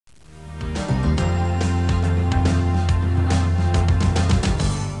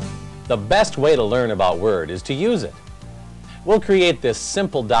The best way to learn about Word is to use it. We'll create this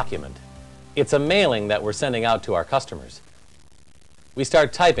simple document. It's a mailing that we're sending out to our customers. We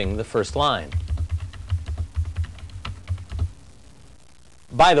start typing the first line.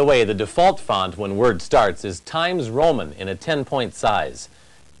 By the way, the default font when Word starts is Times Roman in a 10-point size.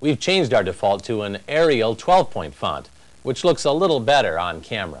 We've changed our default to an Arial 12-point font, which looks a little better on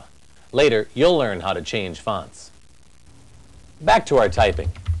camera. Later, you'll learn how to change fonts. Back to our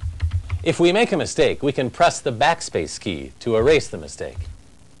typing. If we make a mistake, we can press the backspace key to erase the mistake.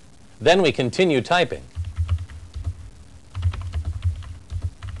 Then we continue typing.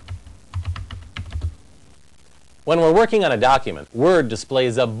 When we're working on a document, Word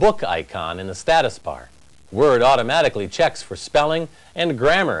displays a book icon in the status bar. Word automatically checks for spelling and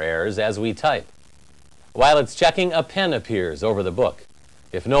grammar errors as we type. While it's checking, a pen appears over the book.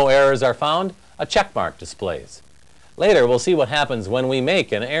 If no errors are found, a check mark displays. Later, we'll see what happens when we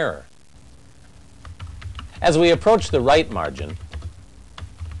make an error. As we approach the right margin,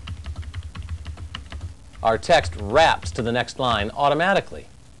 our text wraps to the next line automatically.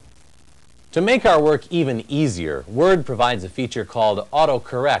 To make our work even easier, Word provides a feature called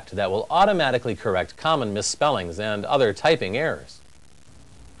Autocorrect that will automatically correct common misspellings and other typing errors.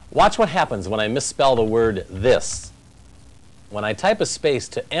 Watch what happens when I misspell the word this. When I type a space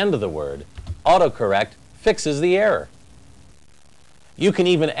to end the word, Autocorrect fixes the error. You can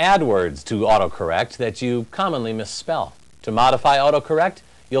even add words to Autocorrect that you commonly misspell. To modify Autocorrect,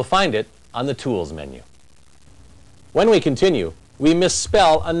 you'll find it on the Tools menu. When we continue, we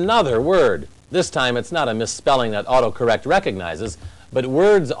misspell another word. This time it's not a misspelling that Autocorrect recognizes, but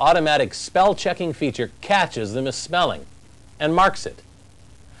Word's automatic spell checking feature catches the misspelling and marks it.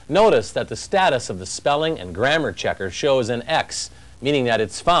 Notice that the status of the spelling and grammar checker shows an X, meaning that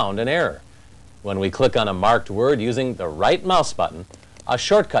it's found an error. When we click on a marked word using the right mouse button, a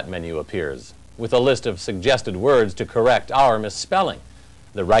shortcut menu appears with a list of suggested words to correct our misspelling.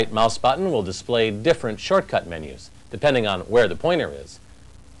 The right mouse button will display different shortcut menus, depending on where the pointer is.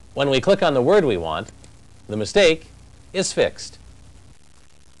 When we click on the word we want, the mistake is fixed.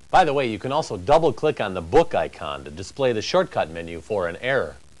 By the way, you can also double-click on the book icon to display the shortcut menu for an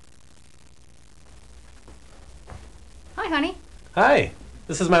error. Hi, honey. Hi,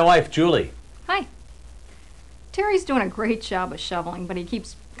 this is my wife, Julie. Hi. Terry's doing a great job of shoveling, but he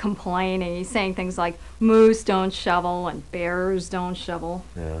keeps complaining. He's saying things like, moose don't shovel and bears don't shovel.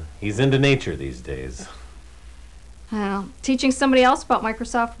 Yeah, he's into nature these days. Teaching somebody else about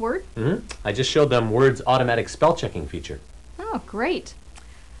Microsoft Word? I just showed them Word's automatic spell checking feature. Oh, great.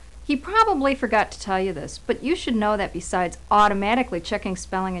 He probably forgot to tell you this, but you should know that besides automatically checking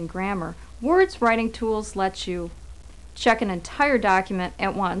spelling and grammar, Word's writing tools let you check an entire document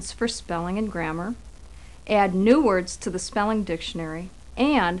at once for spelling and grammar, add new words to the spelling dictionary,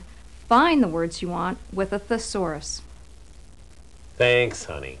 and find the words you want with a thesaurus. Thanks,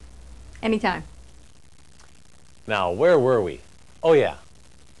 honey. Anytime. Now, where were we? Oh, yeah.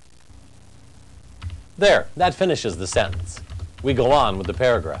 There, that finishes the sentence. We go on with the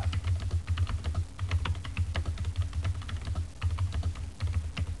paragraph.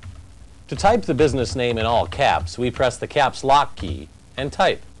 To type the business name in all caps, we press the caps lock key and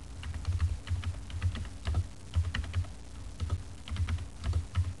type.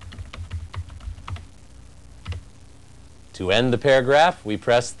 To end the paragraph, we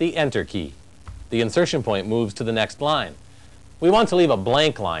press the Enter key. The insertion point moves to the next line. We want to leave a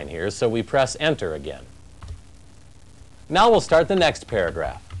blank line here, so we press Enter again. Now we'll start the next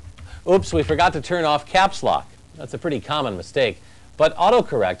paragraph. Oops, we forgot to turn off caps lock. That's a pretty common mistake, but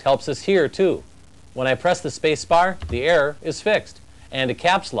autocorrect helps us here too. When I press the space bar, the error is fixed, and a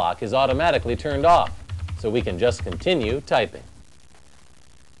caps lock is automatically turned off, so we can just continue typing.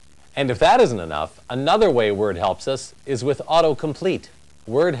 And if that isn't enough, another way Word helps us is with autocomplete.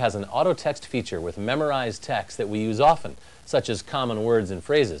 Word has an Autotext feature with memorized text that we use often, such as common words and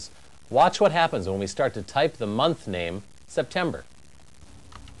phrases. Watch what happens when we start to type the month name, September.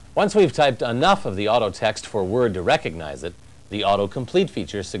 Once we've typed enough of the Autotext for Word to recognize it, the autocomplete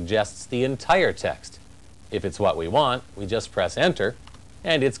feature suggests the entire text. If it's what we want, we just press Enter,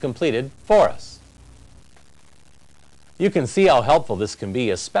 and it's completed for us. You can see how helpful this can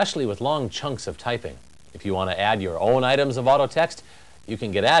be, especially with long chunks of typing. If you want to add your own items of Autotext, you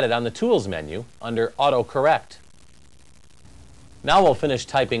can get at it on the Tools menu under Autocorrect. Now we'll finish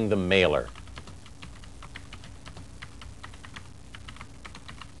typing the mailer.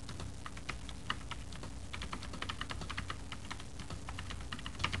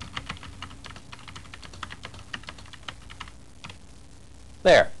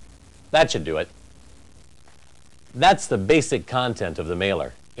 There, that should do it. That's the basic content of the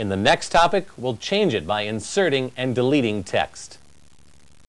mailer. In the next topic, we'll change it by inserting and deleting text.